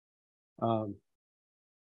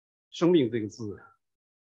生命这个字，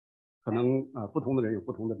可能不同的人有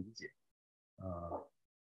不同的理解。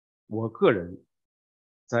我个人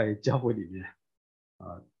在教会里面，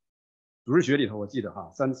主日学里头，我记得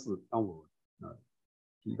3次，当我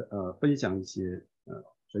分享一些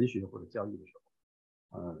神学或者教义的时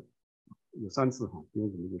候，有3次弟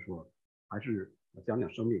兄姊妹就说还是讲讲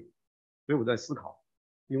生命。所以我在思考，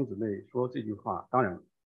弟兄姊妹说这句话，当然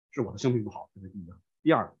是我的生命不好，这是第一个。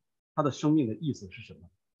第二，他的生命的意思是什么？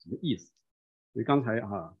什么意思？所以刚才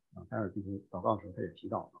凯尔弟兄祷告的时候，他也提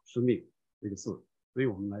到生命这个字，所以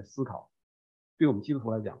我们来思考，对我们基督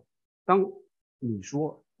徒来讲，当你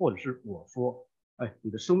说或者是我说，你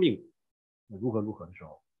的生命如何如何的时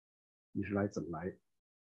候，你是怎么来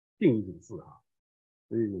定义这个字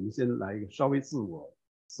所以我们先来一个稍微自我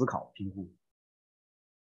思考评估，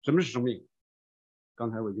什么是生命？刚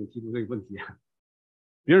才我已经提出这个问题，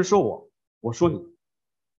别人说我说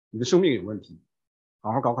你的生命有问题，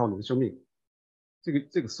好好搞搞你的生命。这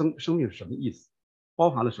个生命是什么意思？包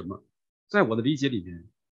含了什么？在我的理解里面，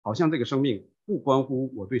好像这个生命不关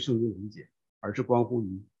乎我对圣经的理解，而是关乎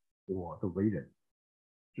于我的为人，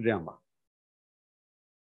是这样吧？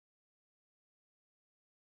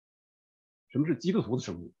什么是基督徒的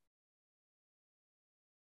生命？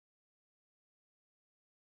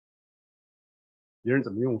别人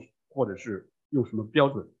怎么用，或者是用什么标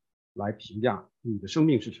准来评价你的生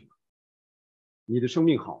命是什么？你的生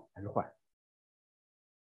命好还是坏？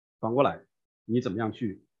反过来，你怎么样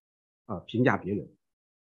去评价别人？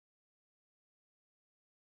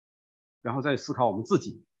然后再思考我们自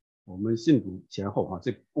己，我们信主前后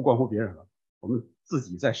这不关乎别人了，我们自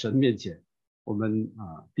己在神面前，我们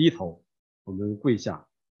低头，我们跪下，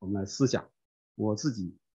我们来思想，我自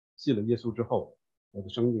己信了耶稣之后，我的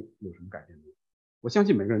生命有什么改变没有？我相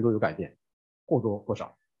信每个人都有改变，或多或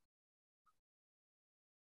少。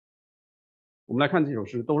我们来看这首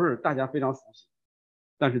诗，都是大家非常熟悉，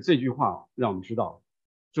但是这句话让我们知道，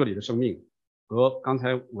这里的生命和刚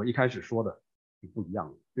才我一开始说的是不一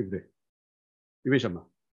样的，对不对？因为什么？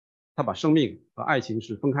他把生命和爱情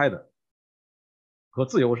是分开的，和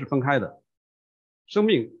自由是分开的。生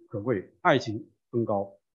命可贵，爱情更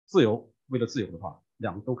高，自由为了自由的话，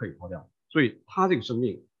两个都可以抛掉。所以他这个生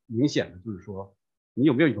命明显的就是说，你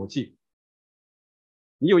有没有一口气？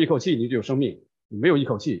你有一口气，你就有生命；你没有一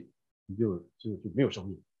口气，你就没有生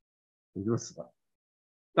命，你就是死的。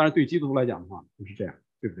但是对基督徒来讲的话，不是这样，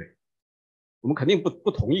对不对？我们肯定不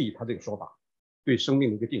同意他这个说法对生命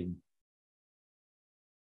的一个定义。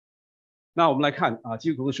那我们来看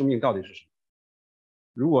基督徒的生命到底是什么？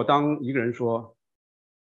如果当一个人说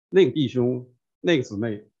那个弟兄、那个姊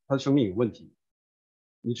妹他的生命有问题，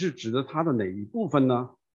你是指的他的哪一部分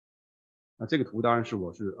呢？这个图当然是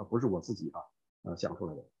不是我自己想出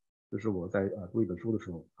来的，就是我在读一本书的时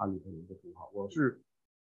候，它里头有一个图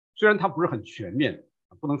虽然它不是很全面，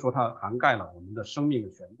不能说它涵盖了我们的生命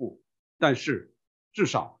的全部，但是至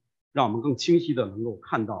少让我们更清晰的能够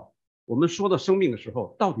看到我们说的生命的时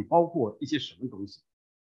候到底包括一些什么东西。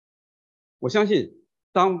我相信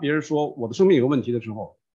当别人说我的生命有问题的时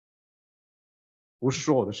候，不是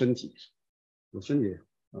说我的身体，我身体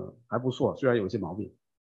还不错，虽然有些毛病，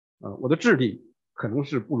我的智力可能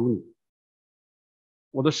是不如你，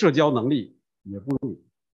我的社交能力也不如你，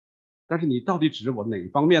但是你到底指我哪一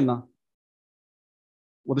方面呢？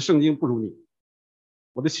我的圣经不如你，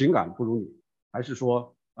我的情感不如你，还是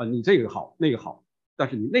说你这个好那个好，但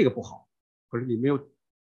是你那个不好，可是你没有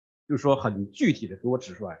就是说很具体的给我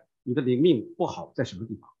指出来你的灵命不好在什么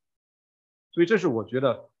地方？所以这是我觉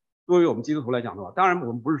得作为我们基督徒来讲的话，当然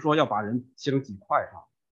我们不是说要把人切成几块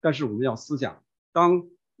但是我们要思想，当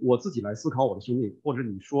我自己来思考我的生命，或者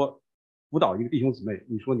你说辅导一个弟兄姊妹，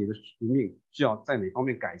你说你的灵命需要在哪方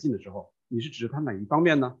面改进的时候，你是指他哪一方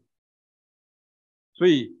面呢？所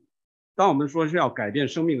以当我们说是要改变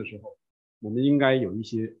生命的时候，我们应该有一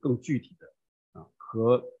些更具体的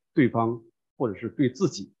和对方或者是对自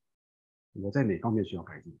己，我在哪方面需要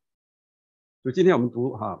改进。所以今天我们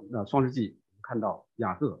读创世纪，看到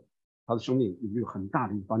雅各他的生命有一个很大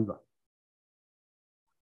的一个翻转。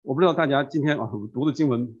我不知道大家今天我们读的经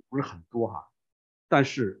文不是很多但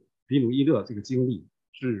是比努伊勒这个经历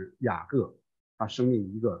是雅各他生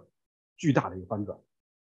命一个巨大的一个翻转。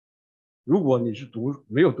如果你是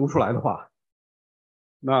没有读出来的话，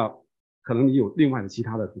那可能你有另外的其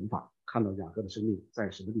他的读法，看到雅各的生命在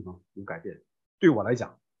什么地方有改变。对我来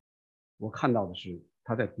讲，我看到的是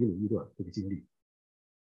他在比努伊勒这个经历，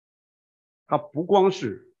他不光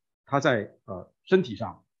是他在身体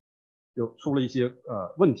上就出了一些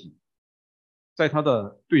问题，在他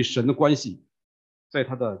的对神的关系，在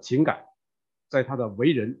他的情感，在他的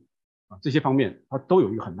为人这些方面，他都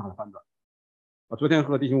有一个很大的翻转。昨天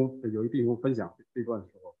和有一弟兄分享这段的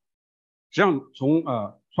时候，实际上从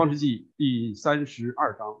创世纪第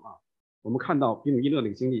32章啊，我们看到比努伊勒那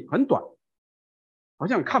个经历很短，好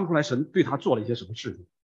像看不出来神对他做了一些什么事情。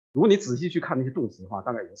如果你仔细去看那些动词的话，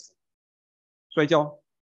大概有4：摔跤、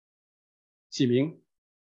起名、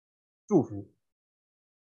祝福，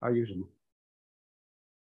还有一个什么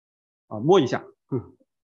摸一下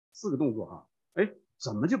，4个动作啊，哎，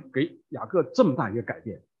怎么就给雅各这么大一个改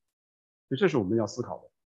变？所以这是我们要思考的。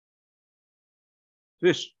所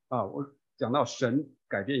以我讲到神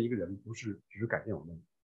改变一个人，不是只是改变我们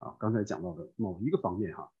刚才讲到的某一个方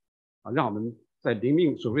面让我们在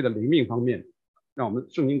所谓的灵命方面，让我们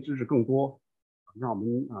圣经知识更多，让我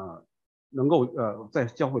们能够在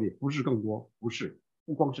教会里服侍更多，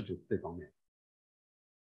不光是这方面，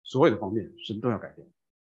所有的方面神都要改变。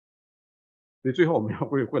所以最后我们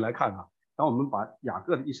会来看当我们把雅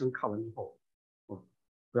各的一生看完之后，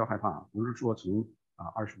不要害怕不是说从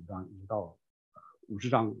25章一直到50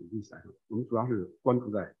章一起来看，我们主要是关注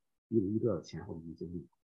在一个前后的一个经历。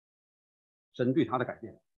神对他的改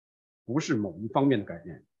变不是某一方面的改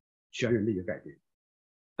变，全人的一个改变。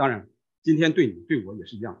当然今天对你对我也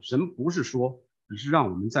是一样，神不是说只是让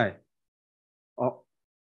我们在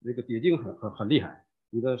那个解经很厉害，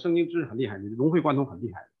你的圣经知识很厉害，你的融会贯通很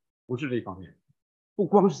厉害，不是这一方面，不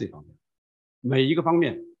光是这方面，每一个方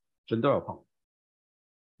面神都要碰。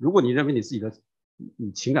如果你认为你自己的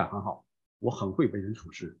情感很好，我很会为人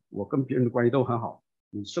处事，我跟别人的关系都很好，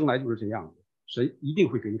你生来就是这样子，神一定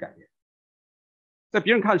会给你改变。在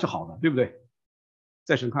别人看是好的，对不对？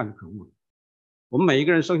在神看是可恶的。我们每一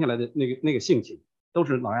个人生下来的那个性情，都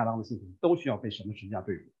是老亚当的性情，都需要被神的十字架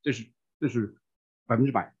对付，这是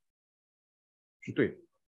100%是对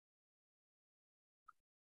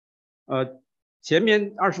的。前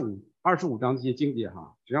面25章这些经节实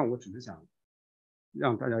际上我只是想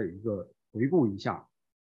让大家有一个回顾一下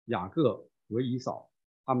雅各和以扫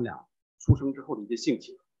他们俩出生之后的一些性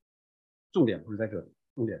情，重点不是在这里，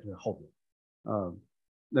重点是在后面。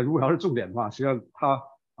那如果要是重点的话，实际上他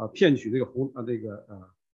骗取这个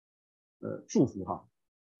祝福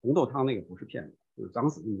红豆汤那个不是骗的，就是长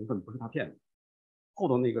子的名分不是他骗的，后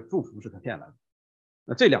头那个祝福是他骗来的。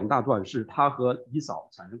那这2大段是他和以扫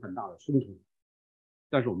产生很大的冲突，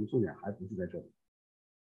但是我们重点还不是在这里。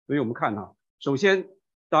所以我们看首先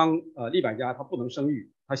当利百加他不能生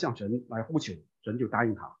育，他向神来呼求，神就答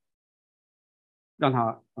应他，让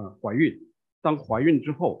他怀孕。当怀孕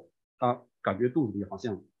之后，他感觉肚子里好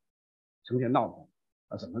像成天闹腾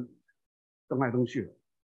怎么蹬来蹬去的，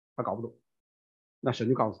他搞不懂。那神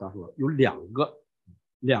就告诉他说，有2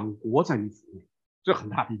国在你腹内，这很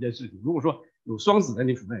大的一件事情。如果说有双子在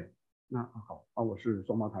你腹内，那好我是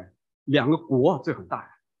双胞胎，2个国这很大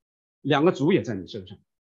呀，2个族也在你身上，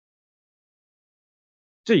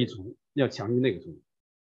这一族要强于那个族。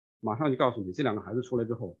马上就告诉你，这2个孩子出来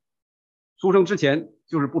之后，出生之前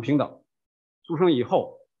就是不平等，出生以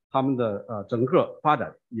后他们的整个发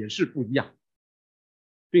展也是不一样，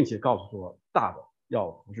并且告诉说大的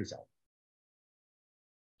要服侍小的。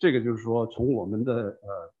这个就是说从我们的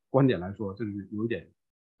观点来说，就是有一点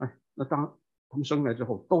那当他们生出来之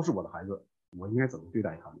后都是我的孩子，我应该怎么对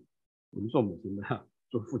待他们？我们做母亲的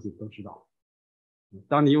做父亲都知道，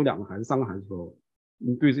当你有2个孩子3个孩子的时候，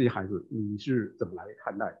你对这些孩子你是怎么来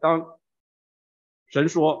看待？当神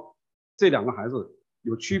说这2个孩子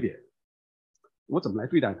有区别，我怎么来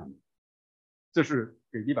对待他们？这是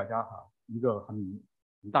给利百加一个很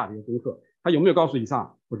大的一个功课。他有没有告诉以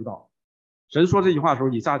撒？不知道。神说这句话的时候，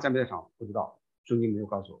以撒在没在场？不知道，圣经没有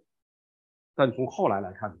告诉我。但从后来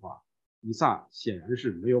来看的话，以撒显然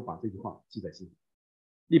是没有把这句话记在心里，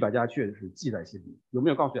利百加确实是记在心里。有没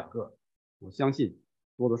有告诉雅各？我相信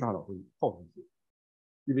多多少少会后头一些，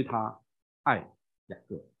因为他爱雅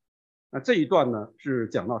各。那这一段呢，是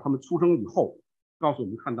讲到他们出生以后，告诉我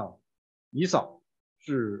们看到以扫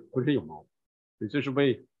是浑身有毛，所以这是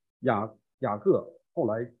为雅各后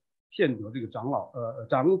来骗得这个长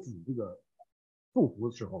子这个祝福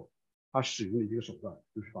的时候，他使用的一个手段，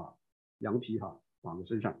就是把羊皮绑在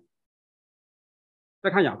身上。再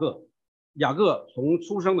看雅各从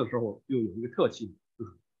出生的时候就有一个特性，就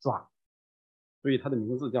是抓，所以他的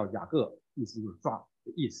名字叫雅各，意思就是抓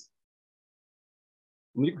的意思。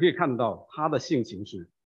我们就可以看到他的性情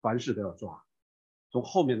是凡事都要抓，从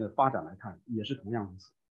后面的发展来看也是同样如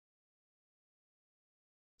此。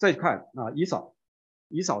再看以扫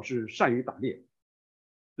是善于打猎，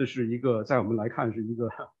这是一个在我们来看是一个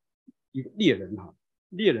猎人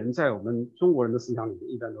猎人在我们中国人的思想里面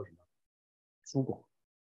一般都是什么？粗犷、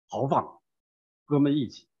豪放、哥们义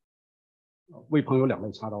气，为朋友两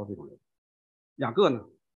肋插刀这种人。雅各呢，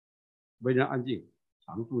为人安静，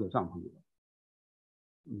常住在帐篷里，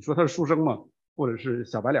你说他是书生吗？或者是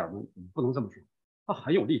小白脸吗？你不能这么说，他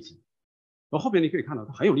很有力气。然后后边你可以看到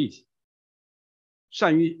他很有力气，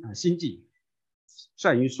善于心计，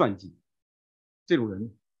善于算计，这种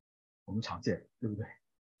人我们常见，对不对？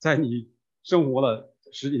在你生活了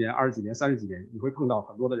10几年、20几年、30几年，你会碰到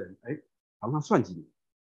很多的人，哎，常常算计你。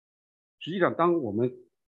实际上，当我们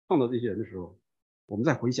碰到这些人的时候，我们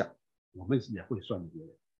再回想，我们也会算计别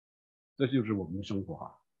人。这就是我们的生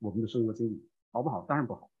活我们的生活经历好不好？当然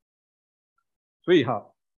不好。所以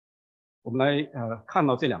我们来看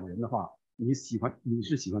到这2个人的话，你是喜欢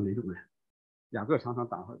哪种人？雅各常常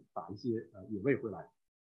打一些野味回来，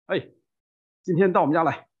哎，今天到我们家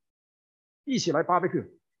来，一起来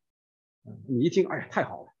barbecue。你一听，哎呀，太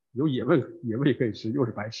好了，有野味可以吃，又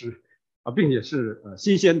是白吃并且是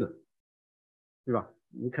新鲜的，对吧？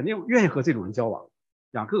你肯定愿意和这种人交往。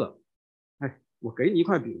雅各，哎，我给你一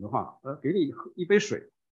块饼的话，给你一杯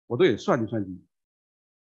水，我都得算计算计，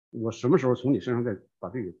我什么时候从你身上再把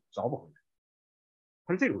这个找补回来？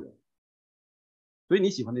他是这种人，所以你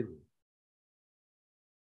喜欢那种人，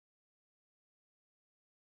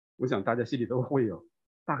我想大家心里都会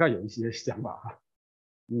大概有一些想法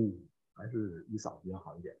还是以扫比较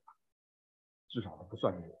好一点吧，至少他不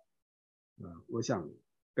算计我。我想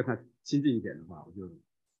跟他亲近一点的话，我就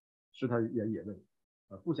吃他野味，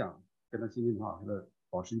不想跟他亲近的话，和他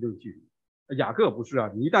保持一定距离。雅各不是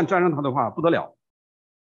啊，你一旦沾上他的话，不得了，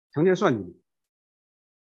成天算计你。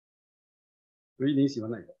所以你喜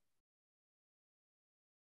欢哪个？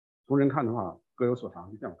从人看的话，各有所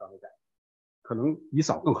长，就像我刚才讲，可能以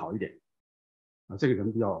扫更好一点这个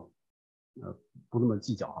人比较不那么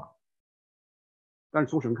计较但是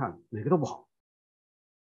从神看，哪个都不好，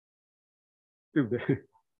对不对？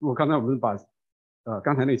如果刚才我们把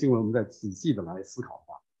刚才那个经文我们再仔细的来思考的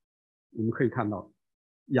话，我们可以看到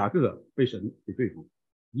雅各被神给对付，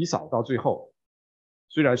以扫到最后，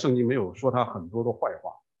虽然圣经没有说他很多的坏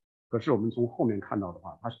话，可是我们从后面看到的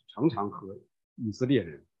话，他常常和以色列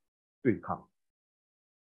人对抗，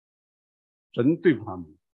神对付他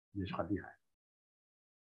们也是很厉害。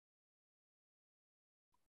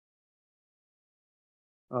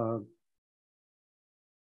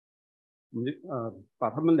我们把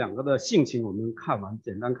他们2个的性情我们看完，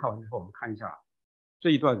简单看完之后，我们看一下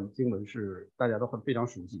这一段经文是大家都非常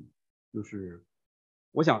熟悉，就是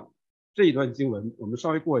我想这一段经文我们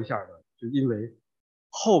稍微过一下的，就因为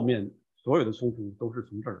后面所有的冲突都是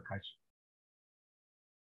从这儿开始。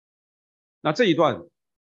那这一段，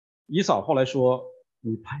以扫后来说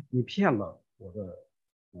你骗了我的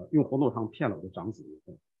用红豆汤骗了我的长子。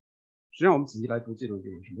实际上我们仔细来读这段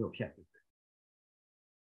经文是没有骗，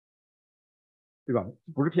对吧？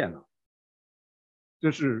不是骗的，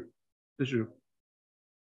这是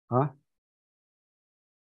啊，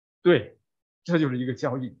对，这就是一个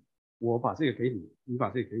交易。我把这个给你，你把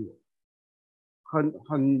这个给我，很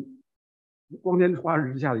光天化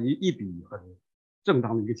日之下的一笔很正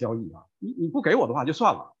当的一个交易你不给我的话就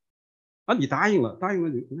算了你答应了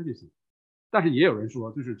那就行。但是也有人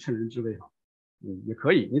说就是趁人之危也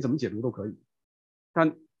可以，你怎么解读都可以。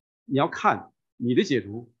但你要看你的解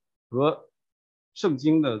读和圣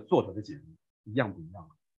经的作者的解读一样不一样。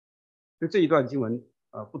就这一段经文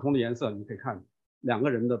不同的颜色，你可以看2个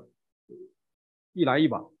人的一来一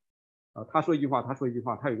往他说一句话，他说一句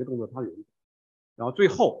话，他有一个动作，他有一个，然后最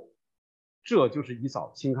后这就是以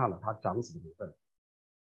扫轻看了他长子的名分。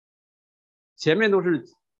前面都是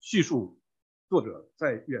叙述作者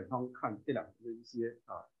在远方看这2个人的一些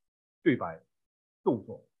对白动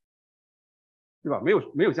作，对吧？没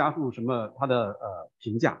有加入什么他的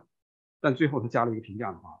评价，但最后他加了一个评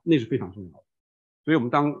价的话，那是非常重要的。所以我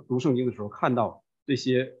们当读圣经的时候，看到这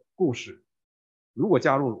些故事，如果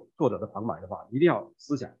加入作者的旁白的话，一定要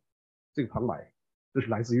思想这个旁白，这是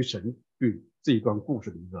来自于神对这一段故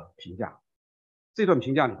事的一个评价。这段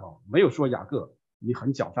评价里头没有说雅各你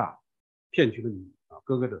很狡诈，骗取了你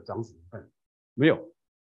哥哥的长子名分，没有，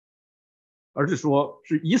而是说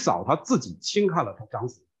是以扫他自己轻看了他长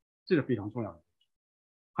子，这是非常重要的。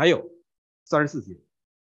还有34节，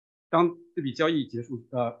当这笔交易结束，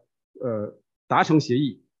达成协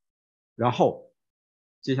议，然后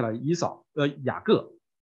接下来雅各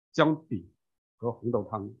将饼和红豆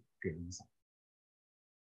汤给了以扫。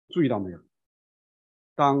注意到没有？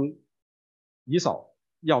当以扫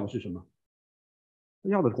要的是什么？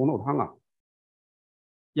要的是红豆汤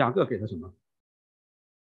雅各给他什么？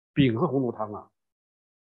饼和红豆汤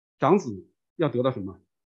长子要得到什么？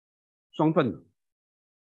双份的。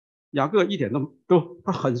雅各一点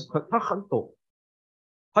他很懂，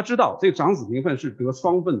他知道这个长子名分是得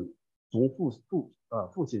双份从父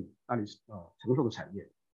亲那里承受的产业。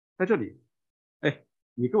在这里，哎，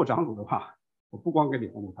你给我长子的话，我不光给你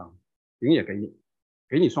红豆汤，饼也给你，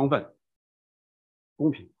给你双份，公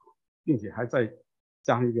平，并且还再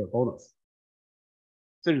加上一个 bonus。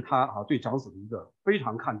这是他对长子的一个非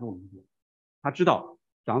常看重的一点。他知道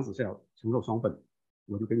长子是要承受双份，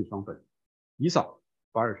我就给你双份。以扫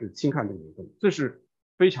反而是轻看这个一份，这是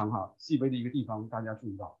非常细微的一个地方，大家注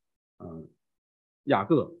意到，雅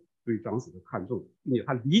各对长子的看重，并且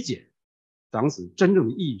他理解长子真正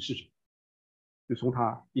的意义是什么，就从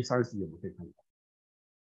他第34节我们可以看到。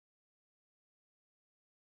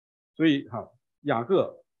所以雅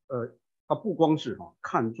各他不光是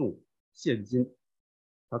看重现今，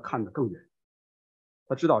他看得更远。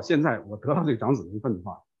他知道现在我得到这个长子的一份的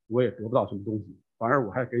话，我也得不到什么东西，反而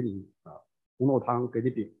我还给你红豆汤，给你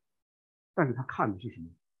饼。但是他看的是什么？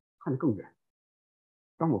看得更远。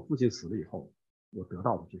当我父亲死了以后，我得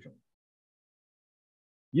到的是什么？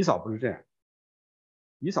以扫不是这样，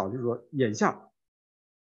以扫就是说，眼下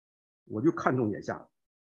我就看重眼下，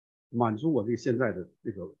满足我这个现在的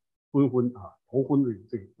这个头婚的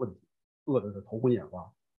这个问题，饿得头昏眼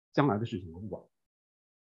花，将来的事情我不管。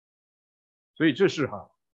所以这是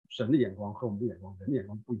神的眼光和我们的眼光、人的眼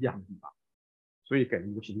光不一样的地方。所以给了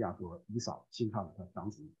一个评价说，以扫轻看了他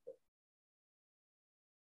长子。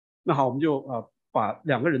那好，我们就把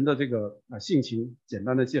两个人的这个性情简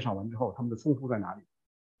单的介绍完之后，他们的冲突在哪里？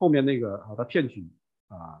后面那个他骗取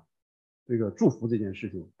这个祝福这件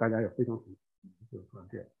事情，大家也非常熟悉，就是突然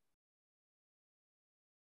变。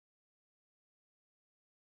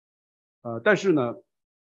但是呢，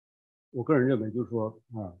我个人认为就是说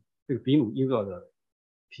这个毗努伊勒的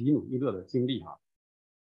经历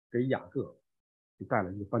给雅各就带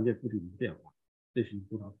来一个翻天覆地的一个变化，这是一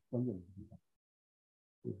个非常关键的一个地方。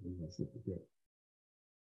这是一个事情，对。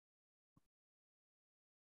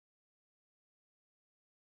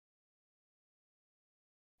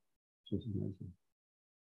学习关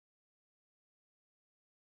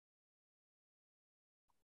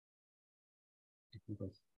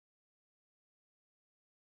系。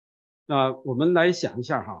那我们来想一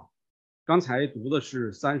下刚才读的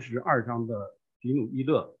是32章的毗努伊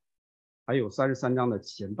勒，还有33章的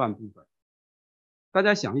前半部分。大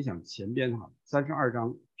家想一想，前边32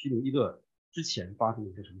章毗努伊勒之前发生了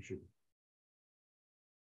一些什么事情？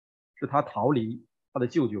是他逃离他的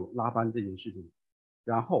舅舅拉班这件事情，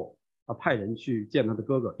然后他派人去见他的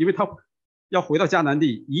哥哥，因为他要回到迦南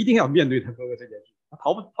地，一定要面对他哥哥这件事，他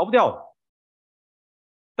逃不掉的。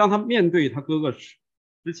当他面对他哥哥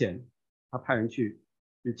之前，他派人去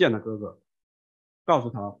见他哥哥，告诉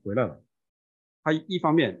他回来了。他一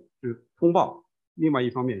方面是通报，另外一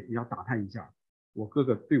方面也要打探一下我哥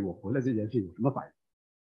哥对我回来这件事有什么反应。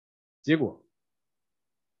结果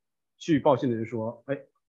去报信的人说：“哎，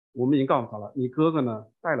我们已经告诉他了，你哥哥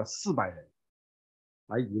呢带了400人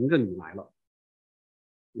来迎着你来了。”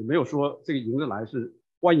也没有说这个迎着来是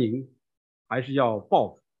欢迎还是要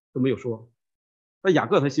报复，都没有说。那雅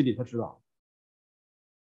各他心里他知道，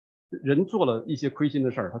人做了一些亏心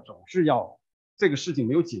的事儿，他总是要这个事情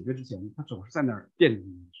没有解决之前，他总是在那儿惦记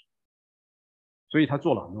一事，所以他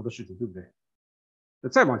做了很多的事情，对不对？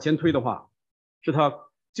再往前推的话，是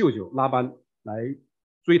他舅舅拉班来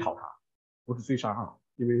追讨他，不是追杀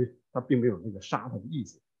因为他并没有那个杀他的意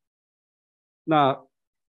思。那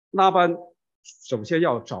拉班首先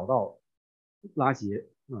要找到拉结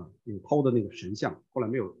有偷的那个神像，后来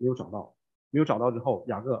没有找到，没有找到之后，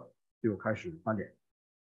雅各就开始翻脸，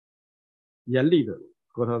严厉的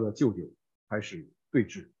和他的舅舅开始对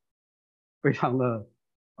峙，非常的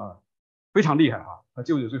非常厉害他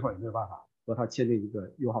舅舅最后也没有办法和他签订一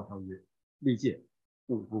个友好条约，立戒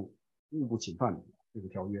勿不侵犯这个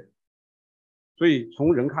条约。所以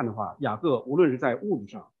从人看的话，雅各无论是在物质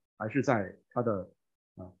上还是在他的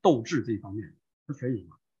斗志这一方面，他全赢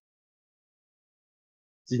了。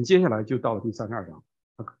紧接下来就到了第32章，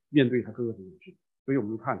他面对他哥哥这件事，所以我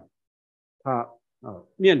们看他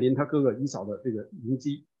面临他哥哥以扫的这个迎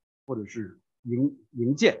击或者是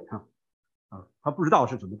迎见他不知道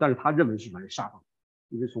是什么，但是他认为是来杀他，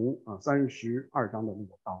因为从32章的那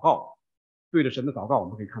个祷告对着神的祷告，我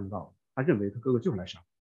们可以看得到，他认为他哥哥就是来杀，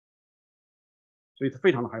所以他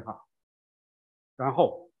非常的害怕。然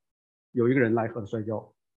后有一个人来和他摔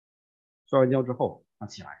跤，摔完跤之后他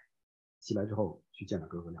起来之后去见他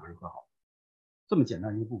哥哥，两人和好，这么简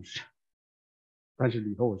单一个故事，但是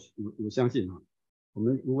里头我相信我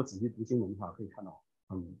们如果仔细读经文的话，可以看到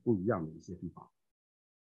不一样的一些地方。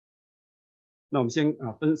那我们先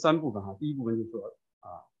分3部分第一部分就是说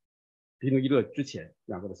毗努伊勒之前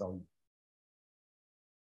雅各的遭遇。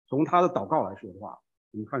从他的祷告来说的话，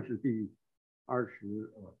我们看是第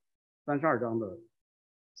32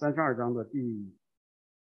章的第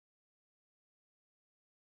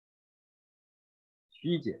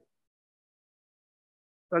节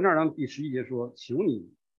，32章第11节说：“求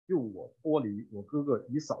你救我脱离我哥哥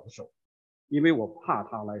以扫的手，因为我怕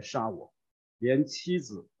他来杀我，连妻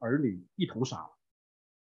子儿女一同杀了。”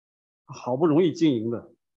他好不容易经营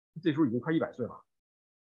的，这时候已经快100岁了。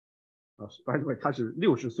by the way，他是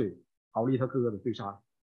60岁逃离他哥哥的追杀，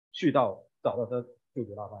找到他舅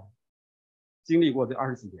舅拉班，经历过这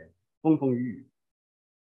20几年风风雨雨，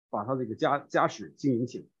把他这个家史经营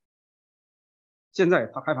起来。现在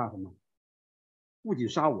他害怕什么？不仅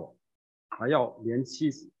杀我，还要连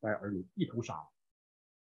妻子带儿女一同杀。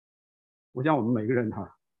我想我们每个人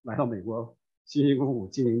来到美国辛辛苦苦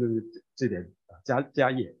经营的这点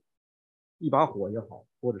家业，一把火也好，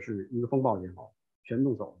或者是一个风暴也好，全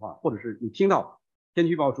弄走的话，或者是你听到天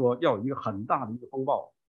气预报说要有一个很大的一个风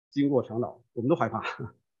暴经过长岛，我们都害怕，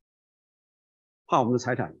怕我们的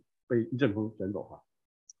财产被一阵风卷走哈。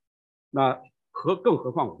那更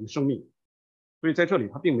何况我们的生命。所以在这里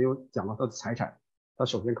他并没有讲到他的财产，他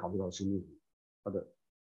首先考虑到生命，他的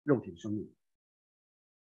肉体生命。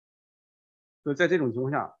所以在这种情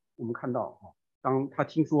况下，我们看到当他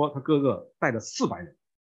听说他哥哥带了400人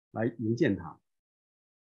来迎见他，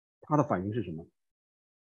他的反应是什么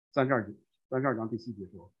？32章第7节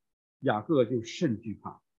说，雅各就甚惧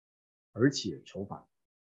怕，而且愁烦，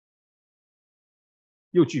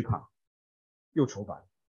又惧怕又愁烦。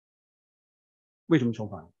为什么愁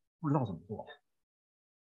烦？不知道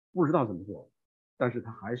怎么做，但是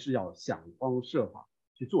他还是要想方设法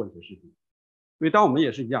去做一些事情。所以当我们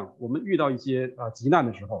也是一样，我们遇到一些急难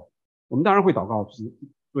的时候，我们当然会祷告。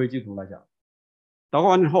作为基督徒来讲，祷告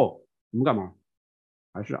完之后，我们干嘛？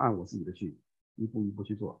还是按我自己的去一步一步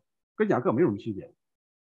去做，跟雅各没有什么区别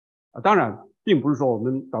当然，并不是说我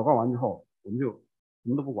们祷告完之后，我们就什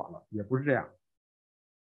么都不管了，也不是这样。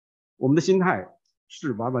我们的心态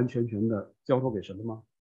是完完全全的交托给神的吗？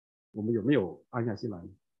我们有没有安下心来呢？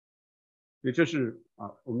所以这是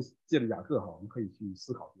我们借着雅各我们可以去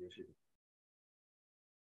思考这件事情。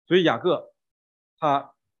所以雅各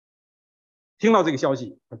他听到这个消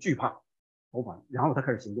息，他惧怕愁烦，然后他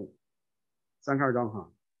开始行动。32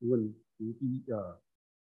章如果你读第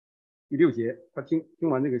6节，他听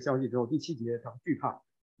完这个消息之后，第7节他惧怕，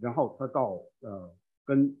然后他到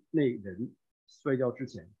跟那人摔跤之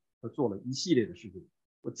前，他做了一系列的事情。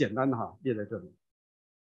我简单的列在这里。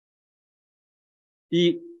第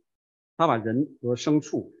一，他把人和牲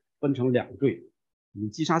畜分成2队，你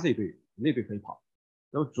击杀这队，那队可以跑，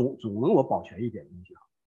然后总能我保全一点东西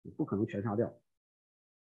你不可能全杀掉。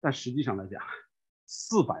但实际上来讲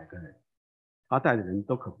，400个人，他带的人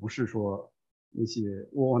都可不是说那些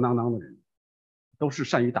窝窝囊囊的人，都是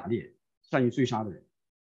善于打猎、善于追杀的人。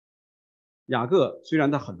雅各虽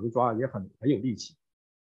然他很能抓，也很有力气，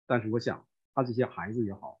但是我想他这些孩子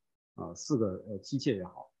也好，4个妻妾也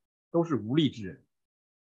好，都是无力之人。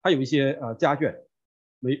他有一些家眷，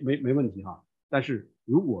没问题但是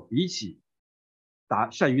如果比起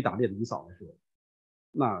善于打猎的以扫来说，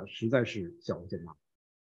那实在是小巫见大。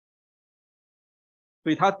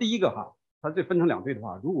所以他第一个他这分成2队的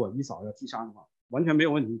话，如果以扫要击杀的话，完全没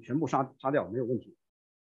有问题，全部杀掉没有问题。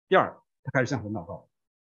第二，他开始向神祷告。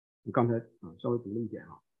我刚才稍微读了一点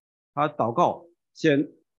他祷告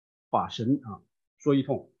先把神说一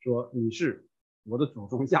通，说你是我的祖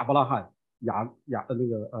宗亚伯拉罕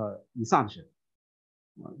以撒的神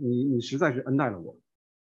你实在是恩待了我，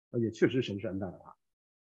也确实神是恩待了他。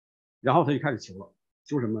然后他就开始求了，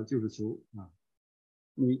求什么？就是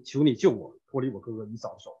求你救我脱离我哥哥以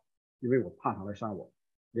扫的手，因为我怕他来杀我，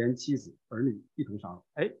连妻子儿女一同杀了。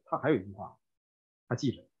他还有一句话他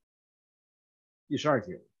记着，第12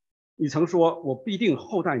节，你曾说我必定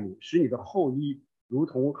厚待你，使你的后裔如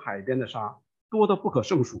同海边的沙，多得不可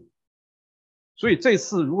胜数。所以这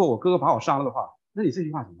次如果我哥哥把我杀了的话，那你这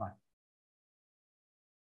句话怎么办？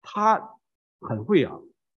他很会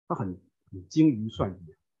他很精于算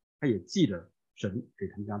计，他也记得神给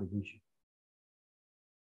他们家的应许。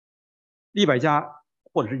利百加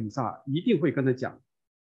或者是以撒一定会跟他讲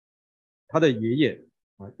他的爷爷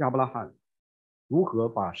亚伯拉罕如何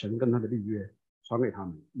把神跟他的立约传给他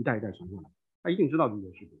们，一代一代传下来，他一定知道这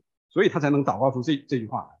件事情，所以他才能祷告出这句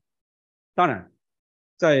话来。当然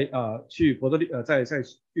在去他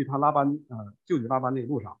舅舅拉班那个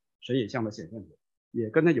路上，神也向他显现过，也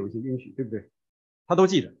跟他有一些应许，对不对？他都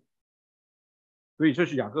记得。所以这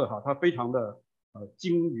是雅各他非常的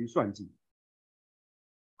精于算计，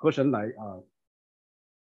和神来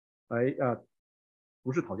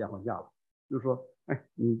不是讨价还价了，就是说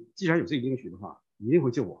你既然有这个应许的话，你一定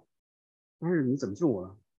会救我，但是你怎么救我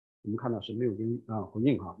呢？我们看到神没有回应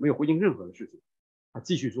没有回应任何的事情，他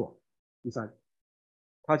继续做。第三，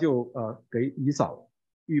他就给以扫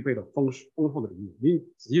预备了丰厚的礼物。你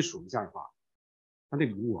仔细数一下的话，他那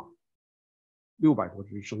礼物啊，600多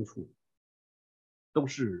只牲畜，都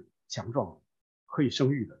是强壮、可以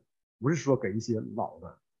生育的，不是说给一些老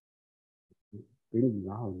的，给你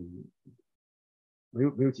然后你没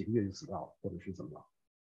有几个月就死掉了，或者是怎么了，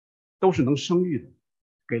都是能生育的。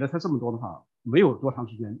给了他这么多的话，没有多长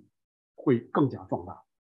时间会更加壮大，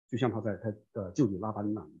就像他在他的舅舅拉巴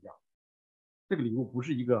尼那一样。这个礼物不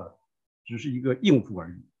是只是一个应付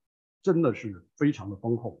而已，真的是非常的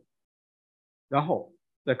丰厚。然后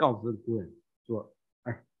再告诉这个仆人说：“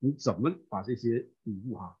哎，你怎么把这些礼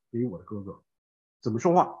物给我的哥哥？怎么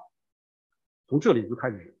说话？”从这里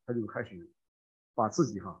他就开始把自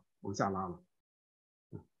己往下拉了。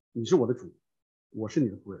你是我的主，我是你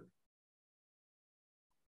的仆人。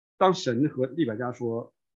当神和利百加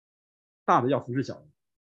说大的要服侍小的，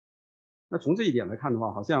那从这一点来看的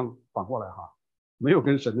话，好像反过来没有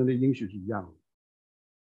跟神的那应许是一样的。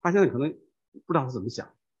他现在可能不知道他怎么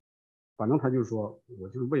想，反正他就是说，我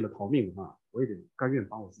就是为了逃命我也得甘愿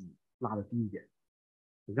把我自己拉得低一点，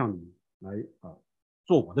让你来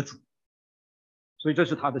做我的主。所以这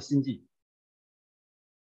是他的心计。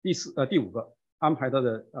第五个，安排他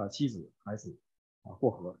的妻子孩子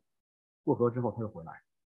过河之后他就回来。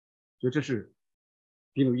所以这是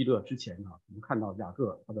比努伊勒之前我们看到雅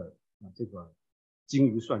各他的这个精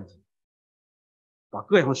于算计，把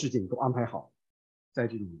各样的事情都安排好，在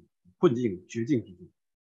这种困境绝境之中。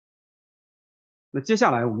那接下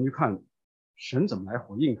来我们就看神怎么来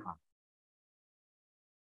回应他。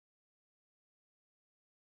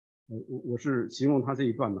我是形容他这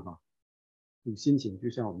一段的这个心情就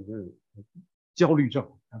像我们的焦虑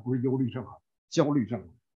症，还不是忧虑症焦虑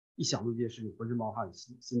症，一想到这些事情浑身冒汗，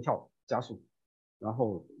心跳加速，然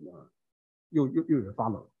后又有点发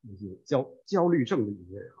冷，那些焦虑症的一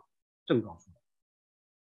些症状出来。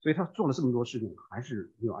所以他做了这么多事情，还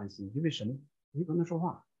是没有安心，因为神没跟他说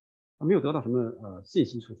话，他没有得到什么信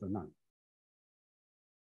息储存那里。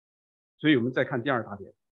所以我们再看第二大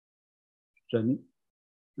点，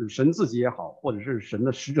神自己也好，或者是神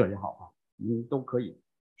的使者也好都可以。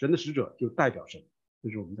神的使者就代表神，这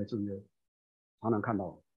是我们在旧约常常看到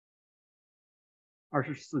的。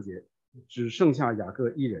24节，只剩下雅各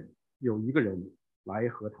一人，有一个人来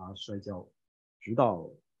和他摔跤，直到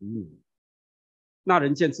黎明。那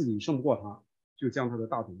人见自己胜不过他，就将他的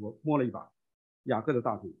大腿窝摸了一把。雅各的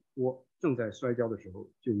大腿窝正在摔跤的时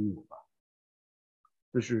候就扭了。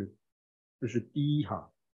这是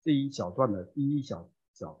这一小段的第一小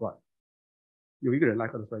段。有一个人来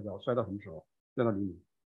和他摔跤，摔到什么时候？摔到黎明。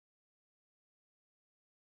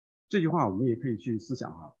这句话我们也可以去思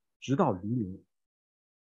想直到黎明，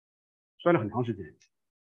摔了很长时间。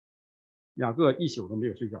雅各一宿都没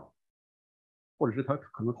有睡觉，或者是他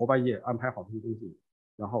可能头半夜安排好这些东西，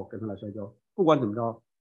然后跟他来摔跤。不管怎么着，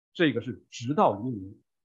这个是直到黎明，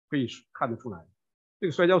可以看得出来，这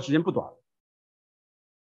个摔跤时间不短，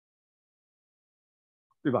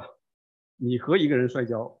对吧？你和一个人摔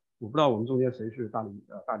跤，我不知道我们中间谁是大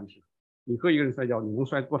力士，你和一个人摔跤，你能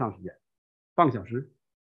摔多长时间？半个小时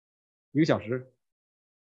？1个小时？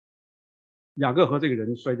雅各和这个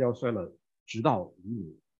人摔跤摔了直到黎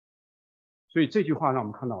明。所以这句话让我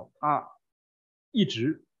们看到他一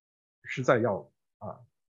直是在要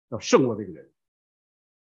胜过这个人，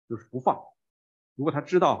就是不放。如果他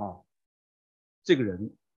知道这个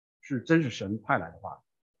人真是神派来的话，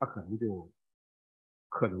他可能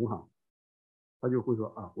他就会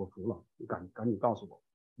说我服了，你赶紧告诉我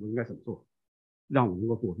应该怎么做，让我能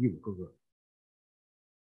够躲避我哥哥。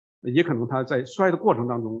也可能他在摔的过程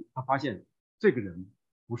当中，他发现这个人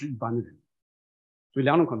不是一般的人，所以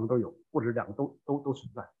两种可能都有，或者两个都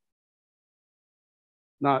存在。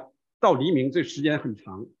那到黎明这时间很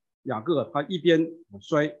长，雅各他一边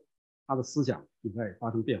摔，他的思想也在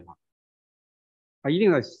发生变化，他一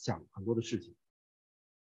定在想很多的事情。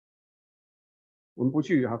我们不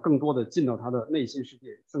去更多的进到他的内心世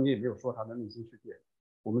界，圣经也没有说他的内心世界，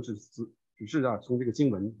我们只是从这个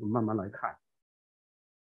经文慢慢来看。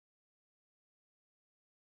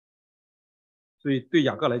所以对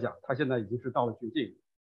雅各来讲，他现在已经是到了绝境，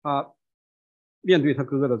他面对他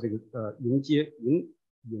哥哥的这个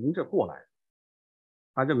迎着过来，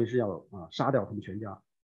他认为是要杀掉他们全家，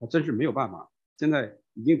他真是没有办法。现在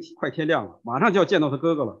已经快天亮了，马上就要见到他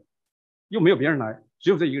哥哥了，又没有别人来，只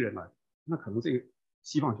有这一个人来，那可能这个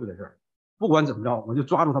希望就在这儿。不管怎么着，我就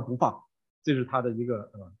抓住他不放，这是他的一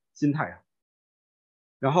个心态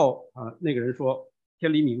然后那个人说：“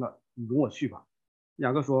天黎明了，你容我去吧。”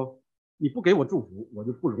雅各说：“你不给我祝福，我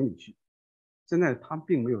就不容你去。”现在他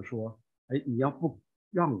并没有说：“哎，你要不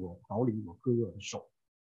让我逃离我哥哥的手，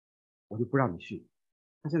我就不让你去。”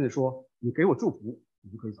他现在说：“你给我祝福，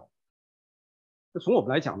你就可以走。那从我们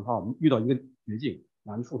来讲的话，我们遇到一个绝境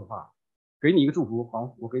难处的话，给你一个祝福，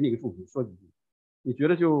好，我给你一个祝福，说几句，你觉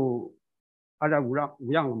得就安然无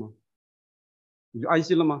恙了吗？你就安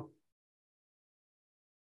心了吗？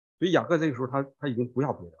所以雅各这个时候他已经不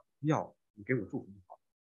要别的，不要你给我祝福就好。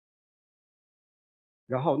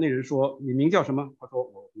然后那人说你名叫什么？他说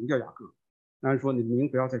我名叫雅各。那人说你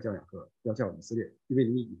名不要再叫雅各，要叫以色列，因为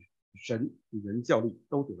你与神与人较力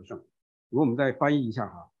都得胜。如果我们再翻译一下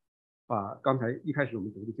哈，把刚才一开始我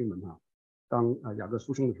们读的经文哈，当雅各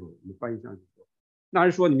出生的时候，我们翻译一下就说，那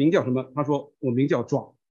人说你名叫什么？他说我名叫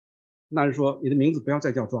抓。那人说你的名字不要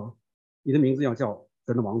再叫抓，你的名字要叫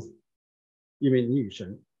神的王子，因为你与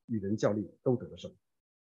神与人较力都得胜。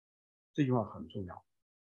这句话很重要。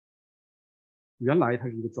原来他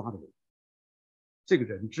是一个抓的人，这个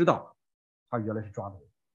人知道他原来是抓的人，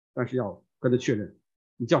但是要跟他确认，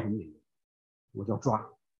你叫什么名字？我叫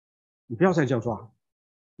抓，你不要再叫抓，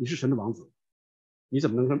你是神的王子，你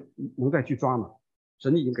怎么能再去抓呢？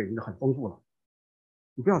神已经给你的很丰富了，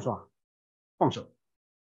你不要抓，放手。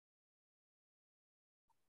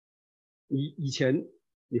你以前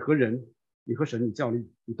你和人，你和神，你较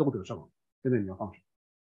力，你都得胜了，现在你要放手。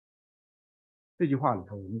这句话里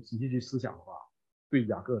头，我们仔细去思想的话，对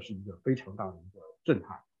雅各是一个非常大的一个震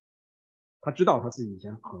撼。他知道他自己以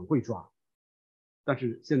前很会抓，但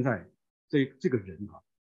是现在这个人啊，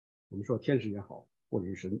我们说天使也好，或者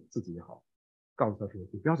是神自己也好，告诉他说：“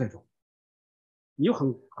你不要再抓，你有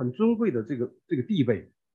很尊贵的这个地位，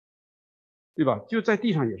对吧？就在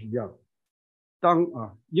地上也是一样。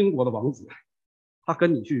当英国的王子，他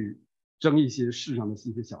跟你去争一些世上的一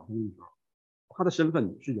些小东西的时候，他的身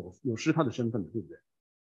份是有失他的身份的，对不对？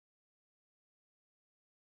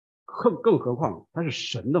更何况他是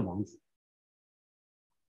神的王子，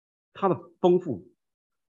他的丰富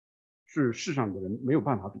是世上的人没有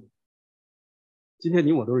办法比。今天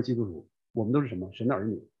你我都是基督徒，我们都是什么？神的儿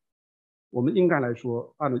女。我们应该来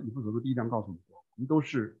说，按照以弗所书第1章告诉你说，我们都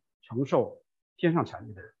是承受天上产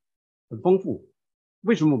业的人，很丰富。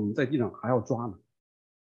为什么我们在地上还要抓呢？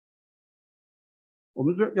我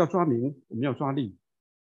们要抓名，我们要抓利，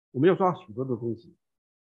我们要抓许多的东西。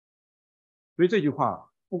所以这句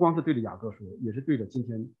话不光是对着雅各说，也是对着今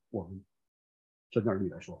天我们神的儿女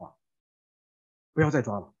来说话。不要再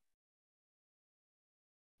抓了。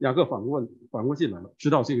雅各反过劲来了，知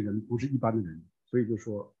道这个人不是一般的人，所以就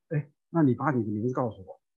说：“哎，那你把你的名字告诉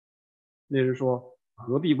我。”那人说：“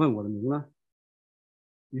何必问我的名呢？”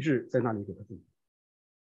于是，在那里给他祝福。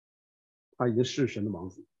他已经是神的王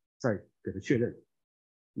子，再给他确认，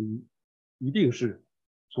你一定是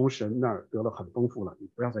从神那儿得了很丰富了，你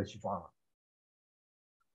不要再去抓了。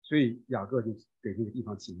所以雅各就给那个地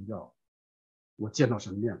方起名叫“我见到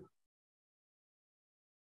神面了，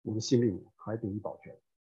我的性命还得以保全”。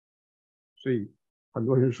所以很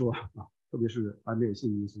多人说特别是还没有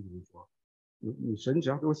信耶稣的人说，你神只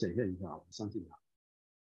要给我显现一下，我相信他。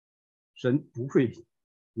神不会，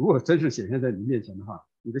如果真是显现在你面前的话，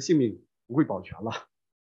你的性命不会保全了。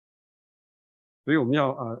所以我们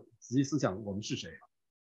要仔细思想我们是谁。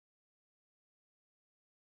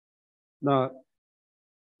那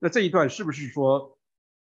这一段是不是说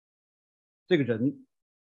这个人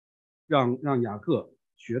让雅各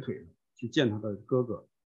瘸腿了去见他的哥哥，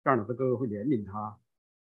这样的他哥哥会怜悯他？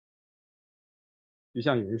就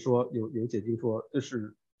像有人说，有解经说，这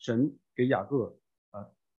是神给雅各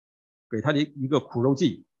给他的一个苦肉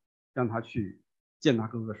计，让他去见他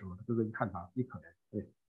哥哥的时候，他哥哥一看他一可怜，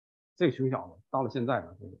对，这个穷小子到了现在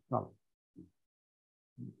了，算了，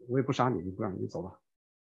我也不杀你，不让你走吧。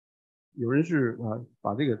有人是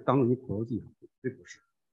把这个当成一苦肉计，这不是，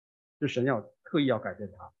是神要特意要改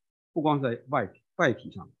变他，不光在外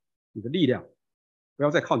体上，你的力量不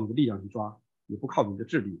要再靠你的力量去抓，也不靠你的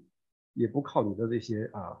智力，也不靠你的这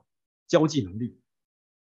些交际能力，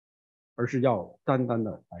而是要单单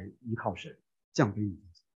的来依靠神，降卑你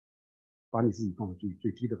自己，把你自己放在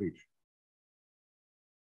最低的位置。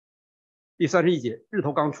第31节，日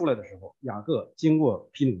头刚出来的时候，雅各经过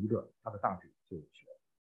毗努一个，他的大腿就瘸了。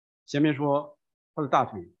前面说他的大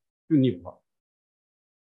腿就扭了，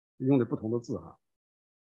用的不同的字哈。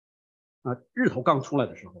日头刚出来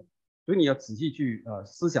的时候，所以你要仔细去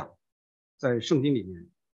思想，在圣经里面，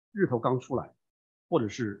日头刚出来，或者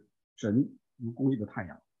是神如公义的太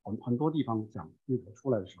阳，很多地方讲日头出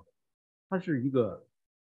来的时候，它是一个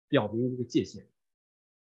表明一个界限，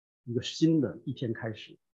一个新的一天开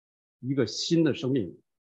始，一个新的生命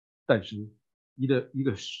诞生，一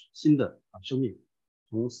个新的生命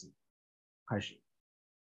从此开始。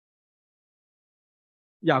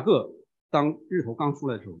雅各当日头刚出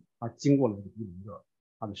来的时候，他经过了一个，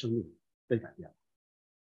他的生命被改变了。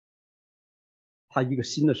他一个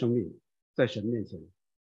新的生命在神面前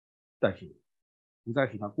诞生，不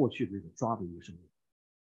再是他过去的那种抓的一个生命。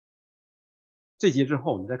这节之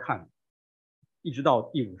后你再看，一直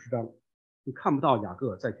到第50章，你看不到雅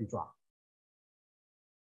各再去抓，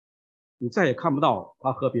你再也看不到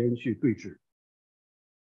他和别人去对峙，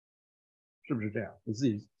是不是这样？你自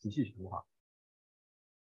己仔细去读哈。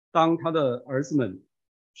当他的儿子们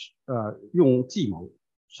用计谋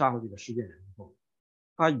杀了这个施甸人之后，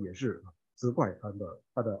他也是责怪他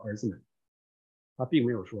的儿子们，他并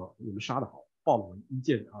没有说你们杀得好，报了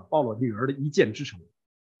我女儿的一箭之仇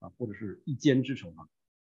或者是一奸之仇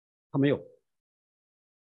他没有，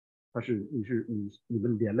他是你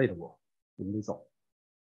们连累了我，你们得走，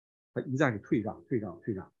他一再是退让。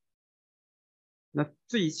那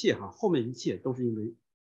这一切后面一切都是因为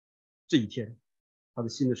这一天他的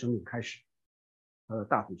新的生命开始，他的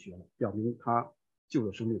大腿瘸了，表明他旧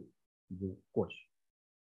的生命已经过去，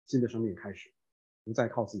新的生命开始，不再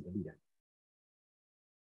靠自己的力量。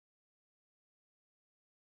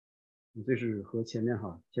这是和前面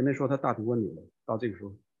说他大腿弯扭了，到这个时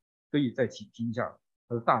候可以再提一下，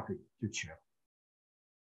他的大腿就瘸了。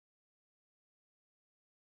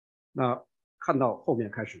那看到后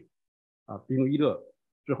面开始比努伊勒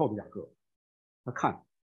之后的雅各，他看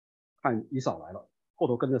以扫来了，后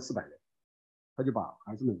头跟着400人，他就把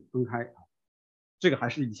孩子们分开这个还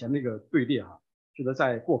是以前那个队列是的，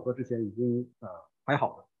在过河之前已经排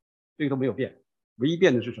好了，这个都没有变，唯一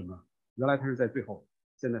变的是什么？原来他是在最后，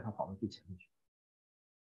现在他跑到最前面去，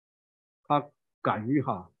他敢于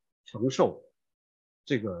承受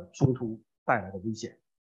这个冲突带来的危险。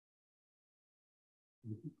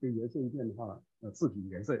这颜色一变的话，字体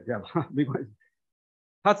颜色也变了，没关系。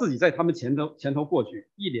他自己在他们前头过去，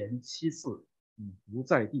一连7次以不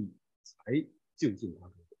在地才就近他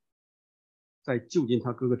哥哥。在就近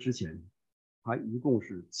他哥哥之前，他一共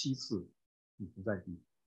是7次以不在地，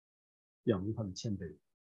表明他的谦卑。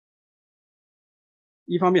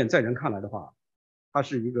一方面，在人看来的话，他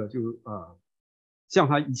是一个像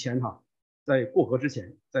他以前在过河之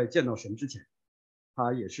前，在见到神之前，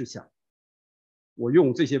他也是想我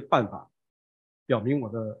用这些办法表明我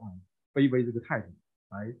的卑微这个态度，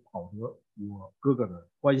来讨得我哥哥的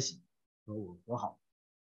欢喜和我和好。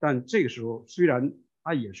但这个时候虽然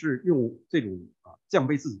他也是用这种降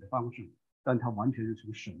卑自己的方式，但他完全是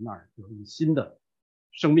从神那儿有一个新的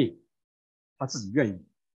生命，他自己愿意，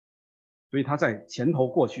所以他在前头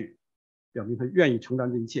过去，表明他愿意承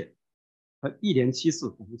担这一切。他一连7次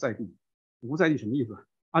俯伏在地，俯伏在地什么意思？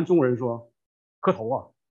按中国人说，磕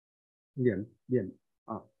头脸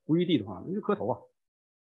不玉地的话，那就磕头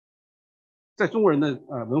在中国人的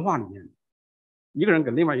文化里面，一个人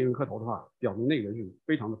给另外一个人磕头的话，表明那个人是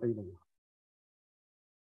非常的卑微。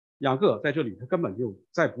雅各在这里，他根本就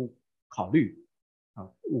再不考虑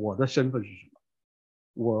我的身份是什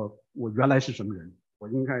么，我原来是什么人，我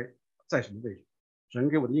应该在什么位置。神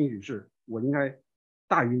给我的应许是我应该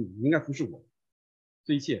大于你，应该服侍我，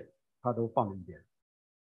这一切他都放在一边。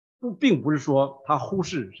并不是说他忽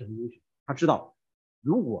视神的应许，他知道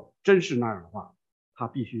如果真是那样的话，他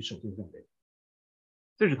必须首先降卑，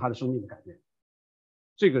这是他的生命的改变。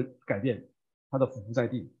这个改变，他的俯伏在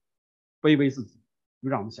地，卑微自己，就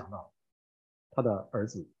让我们想到他的儿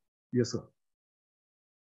子约瑟。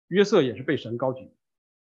约瑟也是被神高举，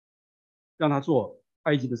让他做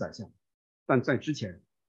埃及的宰相，但在之前，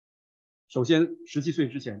首先17岁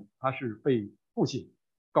之前，他是被父亲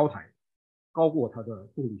高抬，高过他的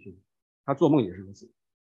众弟兄，他做梦也是如此，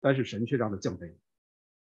但是神却让他降卑，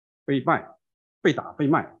被卖，被打，被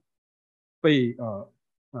卖，被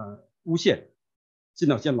诬陷，进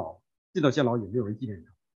到监牢也没有人纪念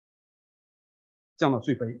他，降到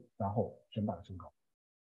最卑，然后神把他升高。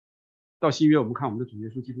到新约我们看我们的主耶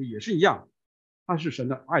稣基督也是一样，他是神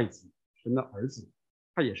的爱子，神的儿子，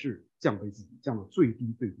他也是降卑自己，降到最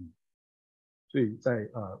低。所以在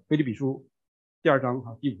腓立比书第2章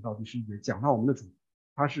第5到第11节讲到我们的主，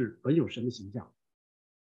他是本有神的形象，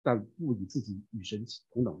但不以自己与神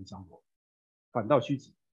同等为相合，反倒虚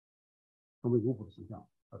己，成为奴仆的形象，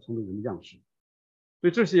成为人的样式。所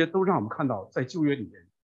以这些都让我们看到，在旧约里面，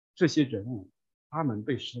这些人物他们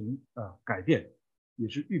被神改变，也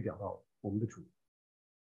是预表到我们的主。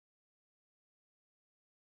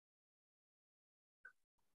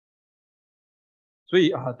所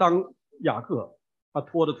以当雅各他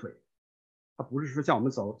拖着腿，他不是说像我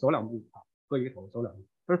们走2步磕一个头走2步，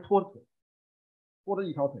他是拖着腿，拖着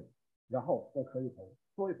一条腿，然后再磕一头，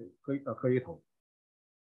拖一腿磕一头。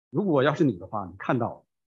如果要是你的话，你看到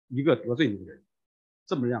一个得罪你的人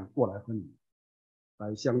这么样过来和你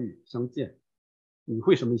来相遇相见，你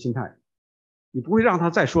会什么心态？你不会让他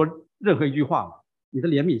再说任何一句话吗？你的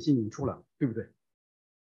怜悯心已经出来了，对不对？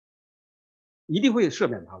一定会赦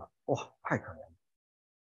免他了。哇，太可怜了。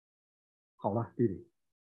好了，弟弟，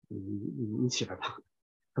你起来吧，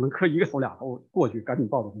可能磕一个头俩头过去，赶紧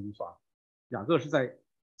抱着他就算了。雅各是在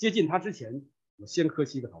接近他之前，我先磕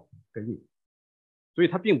7个头给你，所以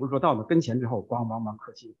他并不是说到了跟前之后咣咣咣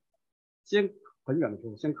磕7个头，先很远的时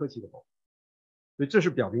候先磕7个头，所以这是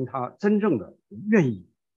表明他真正的愿意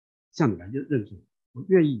向你来认罪，我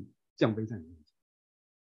愿意降卑在你面前。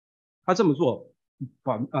他这么做，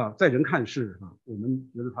在人看是我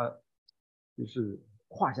们觉得他就是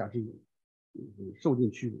胯下之辱，受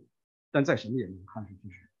尽屈辱，但在神的眼中看是就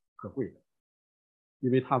是可贵的，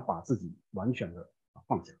因为他把自己完全的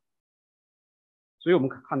放下。所以我们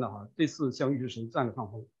看到这次相遇是谁占了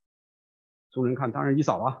上风？从人看，当然以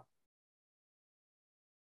扫啊。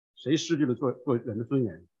谁失去了做人的尊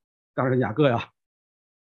严？当然雅各呀。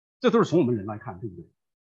这都是从我们人来看，对不对？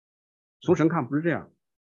从神看不是这样。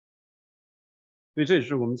所以这也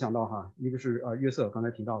是我们讲到一个是约瑟刚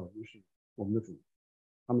才提到的，一个是我们的主，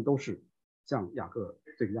他们都是像雅各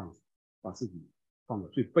这个样子，把自己放到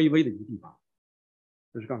最卑微的一个地方。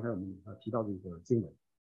这是刚才我们提到的一个经文。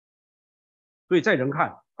所以在人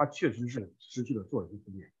看，他确实是失去了做人的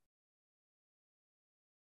尊严，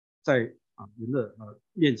在人的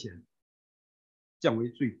面前降为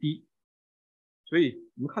最低。所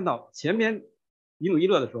以我们看到前面以努伊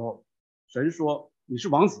勒的时候，神说你是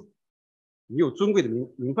王子，你有尊贵的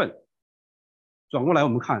名分。转过来我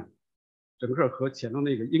们看，整个和前头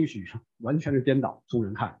那个应许完全是颠倒。从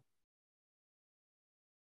人看，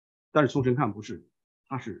但是从神看不是，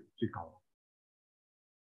他是最高的。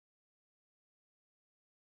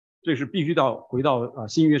这是必须回到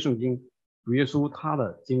新约圣经，主耶稣他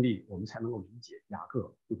的经历，我们才能够理解雅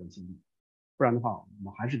各这段经历，不然的话我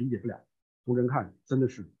们还是理解不了。从人看真的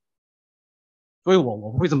是，所以我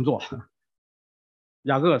不会这么做。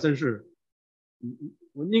雅各真是，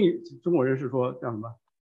我中国人是说叫什么？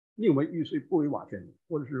宁为玉碎不为瓦全，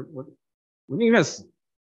或者是我宁愿死，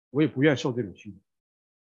我也不愿受这种屈辱，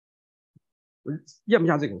我咽不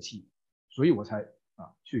下这口气，所以我才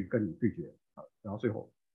去跟你对决然后最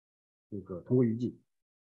后这个同归于尽。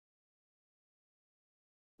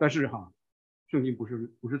但是圣经不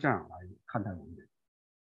是这样来看待我们的，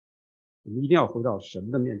我们一定要回到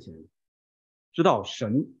神的面前，知道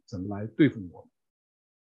神怎么来对付我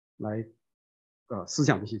们，来思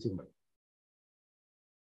想这些经文。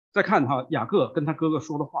再看雅各跟他哥哥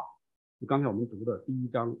说的话，就刚才我们读的第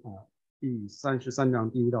1章第33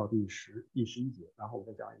章第1到第11节，然后我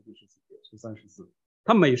再加一个第14节13、14。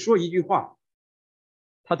他每说一句话，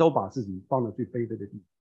他都把自己放在最卑微的地步。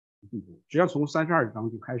实际上从32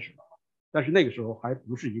章就开始了，但是那个时候还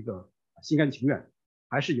不是一个心甘情愿，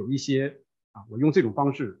还是有一些我用这种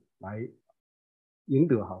方式来赢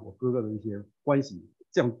得我哥哥的一些关系，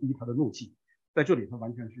降低他的怒气。在这里他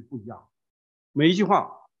完全是不一样。每一句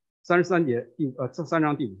话，33节这3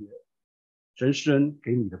章第5节，神施恩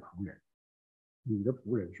给你的仆人，你的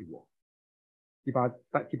仆人是我。第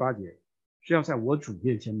八节是要在我主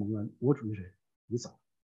面前蒙恩，我主是谁？以扫。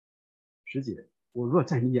10节，我若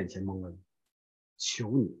在你眼前蒙恩，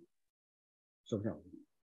求你收下我的礼，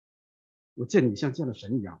我见你像见了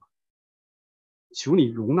神一样，求你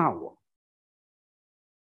容纳我，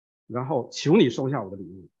然后求你收下我的礼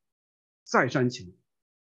物，再三求。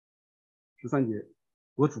13节，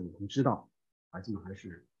我主你知道孩子们还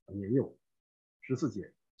是年幼。14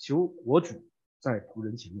节，求我主在仆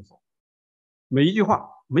人前面走。每一句话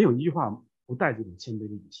没有一句话不带这种谦卑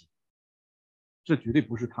的语气，这绝对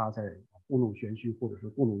不是他在故弄玄虚，或者是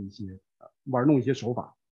故弄一些玩弄一些手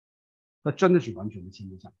法，他真的是完全的谦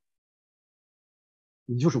卑下。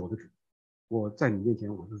你就是我的主，我在你面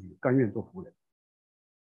前我就是甘愿做仆人。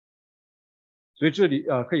所以这里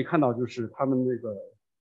可以看到，就是他们那个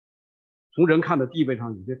从人看的地位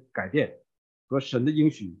上有些改变，和神的应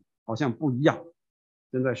许好像不一样。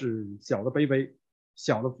现在是小的卑微，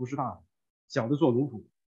小的服侍大的，小的做奴仆，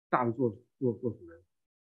大的做主人。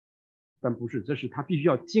但不是，这是他必须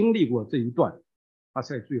要经历过这一段，他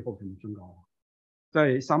在最后才能升高。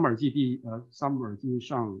在撒母耳记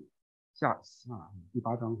上下第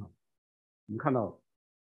8章上，我们看到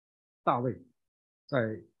大卫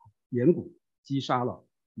在岩谷击杀了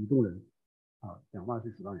以东人2万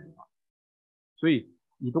是10万人所以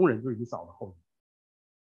以东人就是以扫的后裔。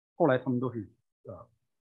后来他们都是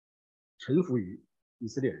臣服于以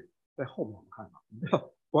色列人。在后面我们看我们不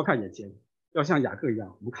要光看眼前，要像雅各一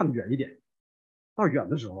样，我们看得远一点。到远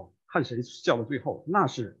的时候，看谁笑到最后，那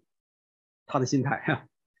是他的心态。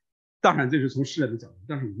当然这是从世人的角度，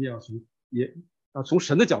但是我们也要从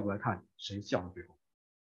神的角度来看，谁笑到最后。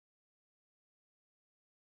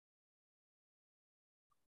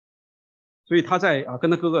所以他在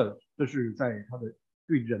跟他哥哥，这是在他的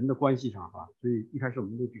对人的关系上所以一开始我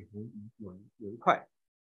们对比图有一块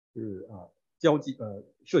就是交际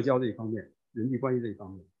社交这一方面，人际关系这一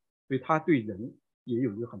方面，所以他对人也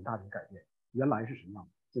有一个很大的改变。原来是什么样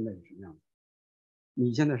子，现在是什么样子？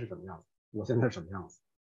你现在是什么样子？我现在是什么样子？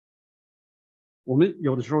我们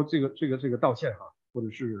有的时候这个道歉或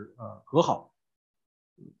者是和好，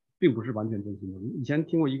并不是完全真心的。以前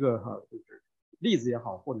听过一个就是例子也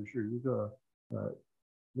好，或者是一个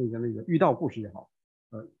那个遇到故事也好，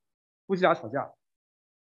夫妻俩吵架，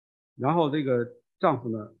然后这个丈夫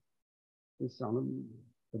呢就想着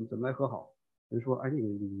怎么来和好，人说哎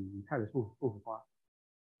你太太送束花，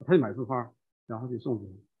他就买束花，然后就送去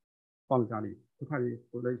放在家里，他太太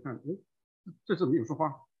回来一看，哎，这怎么有束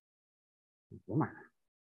花？我买的，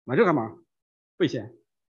买这干嘛？费钱。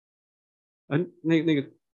那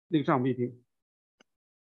个丈夫一听，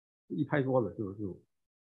一拍桌子就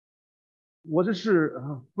我这是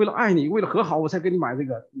为了爱你，为了和好，我才给你买这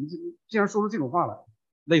个。你竟然说出这种话来，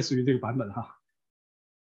类似于这个版本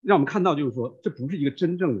让我们看到就是说，这不是一个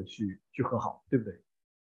真正的去和好，对不对？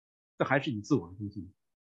这还是以自我为中心。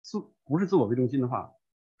不是自我为中心的话，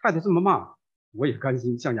太太这么骂，我也甘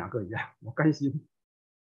心，像雅各一样，我甘心。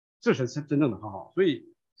这是真正的和好。所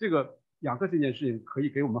以这个雅各这件事情可以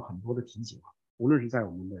给我们很多的提醒无论是在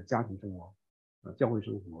我们的家庭生活、教会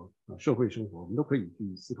生活、社会生活，我们都可以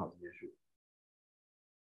去思考这件事。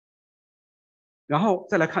然后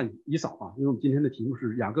再来看以扫因为我们今天的题目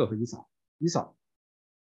是雅各和以扫。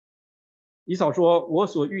以扫说：“我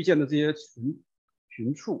所遇见的这些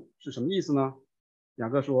群畜是什么意思呢？”雅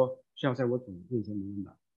各说：“是要在我主面前蒙恩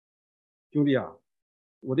的。兄弟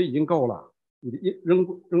我的已经够了，你的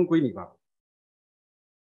扔归你吧。”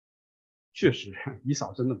确实，以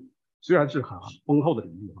扫真的虽然是很丰厚的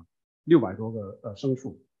领域600多个牲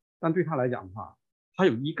畜，但对他来讲的话，他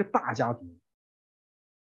有一个大家族。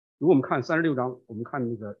如果我们看36章，我们看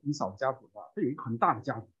那个以扫的家谱的话，他有一个很大的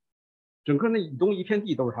家族，整个那以东一片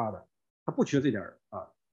地都是他的，他不缺这点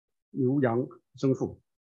牛羊牲畜。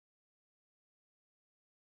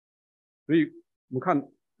所以我们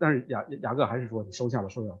看，但是雅各还是说你收下了，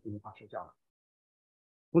这句话收下了。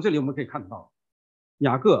从这里我们可以看到，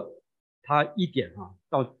雅各他一点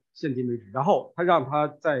到现今为止，然后他让他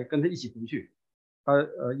再跟他一起回去，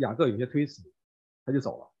雅各有些推辞，他就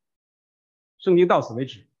走了。圣经到此为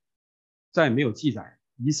止，再也没有记载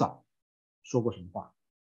以扫说过什么话，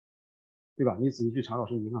对吧？你仔细去查考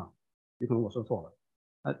圣经有可能我说错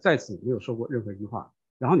了，在此没有说过任何一句话。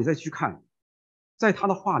然后你再去看，在他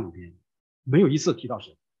的话里边没有一次提到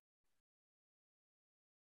神。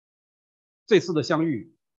这次的相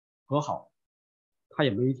遇和好，他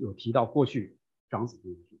也没有提到过去长子这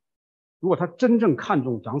件事。如果他真正看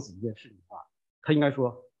重长子这件事情的话，他应该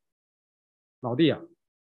说：“老弟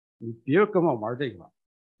你别跟我玩这个了，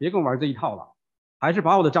别跟我玩这一套了，还是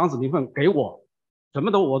把我的长子名分给我，什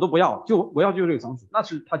么我都不要，我要这个长子。”那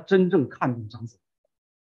是他真正看重长子，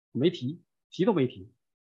没提都没提。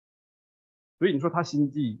所以你说他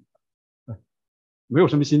心计，没有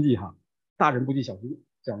什么心计大人不计小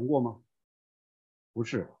人过吗？不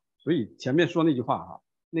是。所以前面说那句话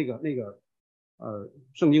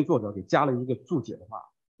圣经作者给加了一个注解的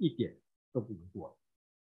话，一点都不为过。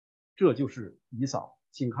这就是以扫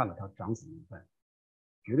轻看了他长子名分，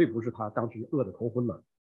绝对不是他当时饿得头昏了，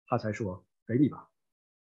他才说给你吧。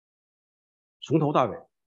从头到尾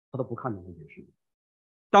他都不看重这件事。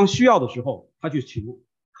当需要的时候，他去求，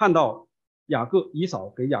看到以扫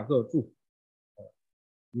给雅各祝福，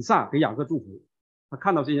以撒给雅各祝福，他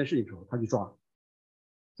看到这件事情的时候，他去抓。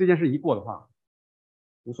这件事一过的话，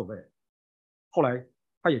无所谓。后来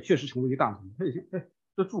他也确实成为一个大臣，他也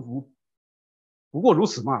这祝福不过如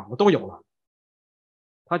此嘛，我都有了。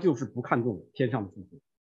他就是不看重天上的祝福，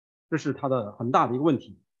这是他的很大的一个问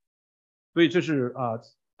题。所以这是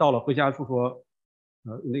到了回家书说，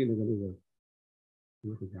不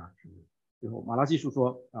是回家是最后马拉基书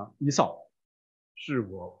说以扫是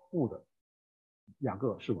我父的，雅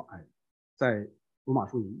各是我爱的。在罗马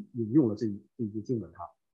书里引用了这一节经文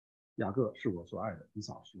雅各是我所爱的，以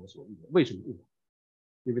扫是我所爱的。为什么误？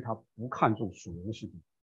因为他不看重属灵的事情，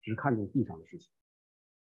只看重地上的事情。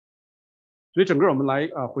所以整个我们来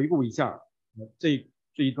回顾一下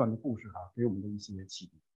这一段的故事给我们的一些启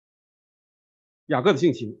迪。雅各的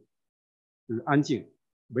性情是安静，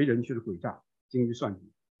为人却是诡诈，精于算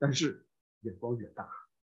计，但是眼光远大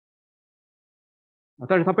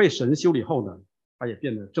但是他被神修理后呢，他也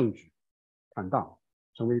变得正直、坦荡，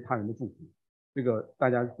成为他人的祝福。这个大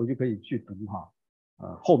家回去可以去读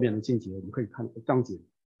后面的经节，我们可以看章节，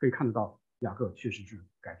可以看得到雅各确实是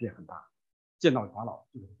改变很大，见到法老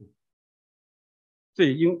这个祝福。这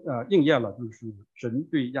也应验了，就是神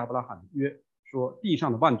对亚伯拉罕约说，地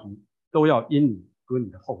上的万族都要因你和你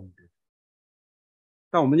的后裔得福。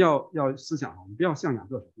但我们要思想，我们不要像雅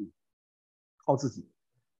各似的靠自己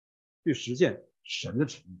去实现神的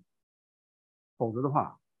旨意，否则的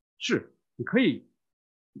话，是你可以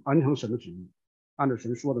完成神的旨意，按照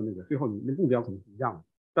神说的那个，最后你的目标可能是一样的，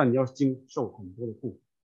但你要经受很多的痛苦。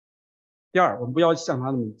第二，我们不要像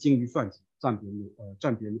他们精于算计，占别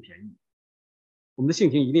人的便宜。我们的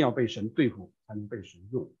性情一定要被神对付，才能被神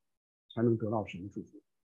用，才能得到神的祝福，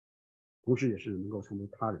同时也是能够成为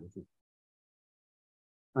他人的祝福。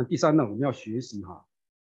那第三呢，我们要学习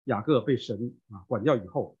雅各被神管教以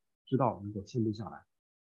后，知道能够谦卑下来，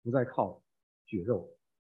不再靠血肉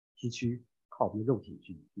之躯，靠我们的肉体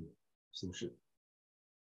去行事。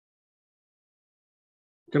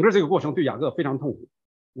整个这个过程对雅各非常痛苦，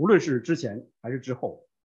无论是之前还是之后，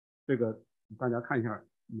这个大家看一下，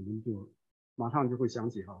你们就马上就会想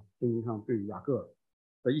起圣经上对雅各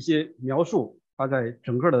的一些描述，他在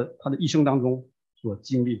整个他的一生当中所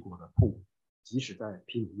经历过的痛苦，即使在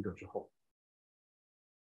毗努伊勒之后，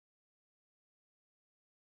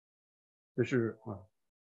这是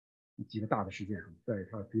几个大的事件在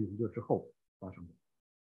他毗努伊勒之后发生的。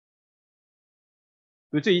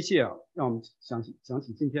所以这一切让我们想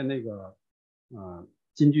起今天那个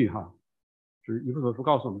金句是以弗所书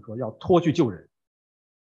告诉我们说，要脱去旧人，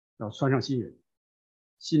要穿上新人，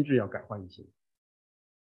心智要改换一些。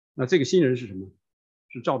那这个新人是什么？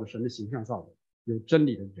是照着神的形象造的，有真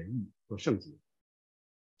理的仁义和圣洁。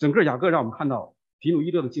整个雅各让我们看到毗努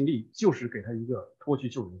伊勒的经历，就是给他一个脱去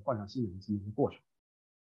旧人换上新人的这么一个过程，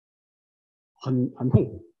很痛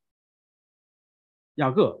苦。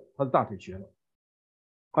雅各他的大腿瘸了，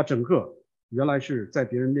他整个原来是在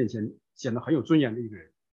别人面前显得很有尊严的一个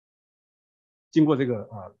人，经过这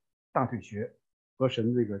个大腿瘸和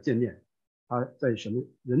神这个见面，他在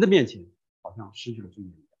人的面前好像失去了尊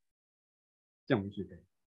严一样，降为罪卑。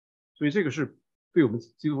所以这个是对我们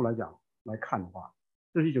基督徒来看的话，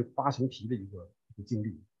这是一种8层皮的一个经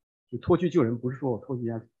历。就脱去旧人，不是说我脱去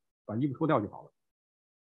把衣服脱掉就好了，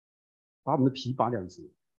把我们的皮拔掉一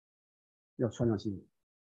次，要穿上新人，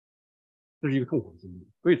这是一个痛苦的经历。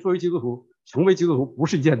所以作为基督徒，成为基督徒不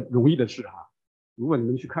是一件容易的事如果你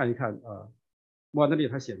们去看一看莫安德烈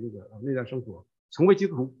他写那个内在生活，成为基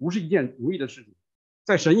督徒不是一件容易的事情。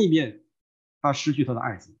在神一面，他失去他的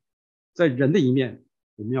爱子；在人的一面，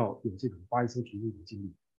我们要有这种拔一层皮的一种经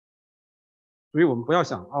历。所以我们不要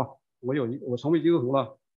想我成为基督徒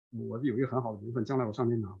了，我有一个很好的名分，将来我上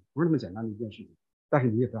天堂，不是那么简单的一件事情。但是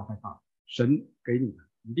你也不要害怕，神给你的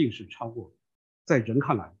一定是超过在人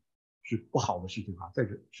看来是不好的事情在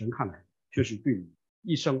神看来却是对你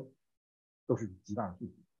一生都是极大的祝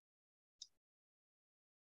福。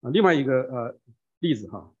另外一个例子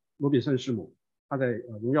罗比森师母，他在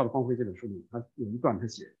《荣耀的光辉》这本书里，他有一段他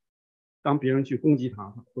写，当别人去攻击他、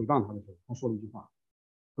诽谤他的时候，他说了一句话，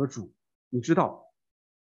说主，你知道，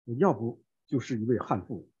我要不就是一位悍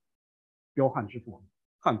妇，彪悍之妇，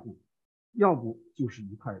悍妇，要不就是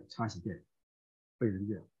一块擦洗垫，被人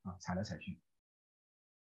家踩来踩去。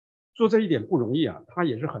做这一点不容易他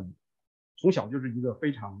也是从小就是一个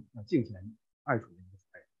非常敬虔爱主的一个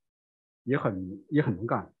孩子，也很能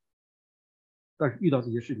干。但是遇到这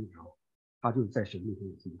些事情的时候，他就是在神面前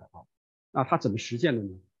有自己祷告。那他怎么实现的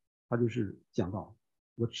呢？他就是讲到，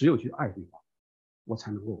我只有去爱对方，我才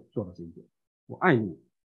能够做到这一点。我爱你，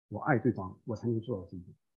我爱对方，我才能做到这一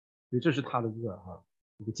点。所以这是他的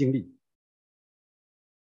一个经历。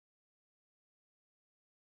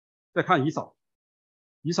再看以扫，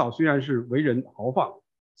以扫虽然是为人豪放，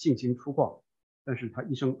性情粗犷，但是他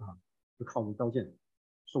一生是靠着刀剑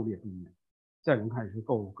狩猎度日，在人看也是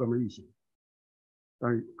够哥们义气。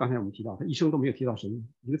但是刚才我们提到，他一生都没有提到神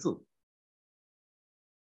一个字，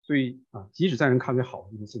所以即使在人看为好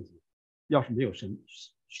的一个性情，要是没有神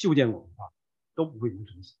修剪我们的话，都不会有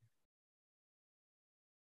神喜。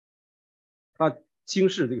他轻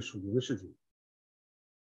视这个属灵的事情，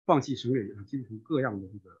放弃神给基督徒各样的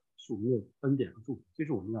这个属灵的恩典和祝福，这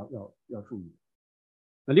是我们要注意的。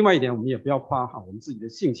那另外一点，我们也不要夸我们自己的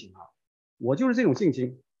性情我就是这种性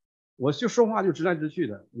情，我就说话就直来直去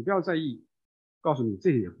的，你不要在意。告诉你，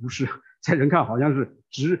这个也不是在人看好像是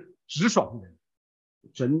直爽的人，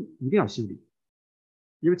神一定要心理，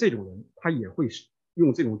因为这种人他也会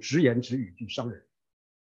用这种直言直语去伤人。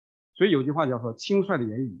所以有句话叫做轻率的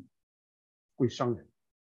言语会伤人，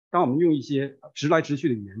当我们用一些直来直去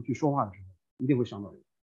的语言去说话的时候，一定会伤到人。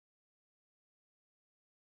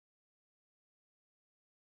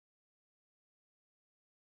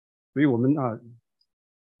所以我们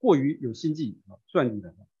过于有心计算计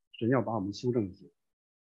的，神要把我们修正一些。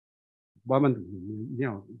弯弯赌，你们一定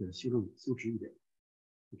要这个修直一点。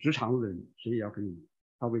职场的人谁也要跟你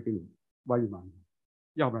稍微跟你弯一弯，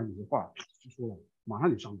要不然你的话直说了，马上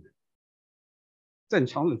就伤人。在你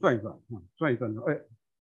肠子里转一转，转一转说，哎，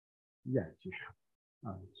眼就是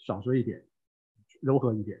少说一点，柔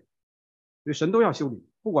和一点。所以神都要修理，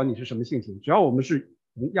不管你是什么性情，只要我们是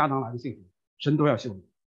从亚当来的性情，神都要修理。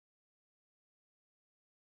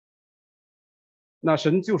那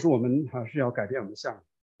神救赎我们是要改变我们的像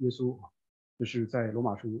耶稣这是在罗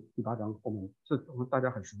马书第8章后面，这大家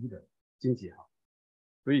很熟悉的经节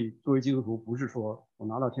所以作为基督徒，不是说我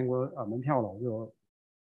拿到天国门票了，我就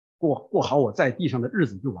过好我在地上的日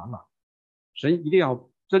子就完了。神一定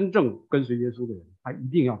要真正跟随耶稣的人，他一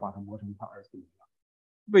定要把他磨成他儿子一样，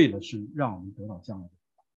为的是让我们得到将来的。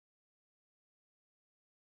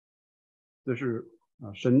这是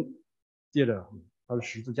神借着他的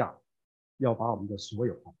十字架，要把我们的所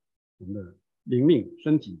有，我们的灵命、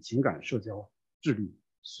身体、情感、社交、智力，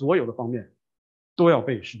所有的方面都要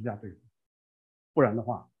被十字架对付，不然的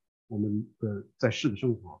话，我们的在世的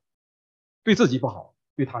生活对自己不好，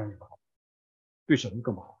对他人也不好，对神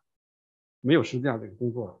更不好。没有十字架这个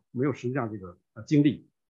工作，没有十字架这个经历，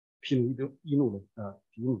疲努一乐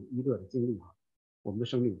的经历我们的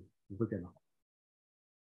生命不会变得好。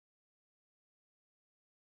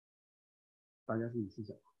大家自己思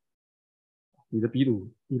想，你的比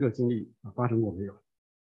努一乐经历发生过没有？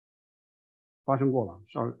发生过了，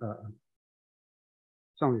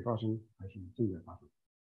尚未发生还是正在发生？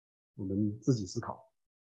我们自己思考，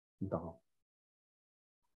祷告。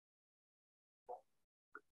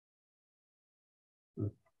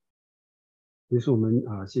也是我们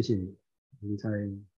谢谢你，你在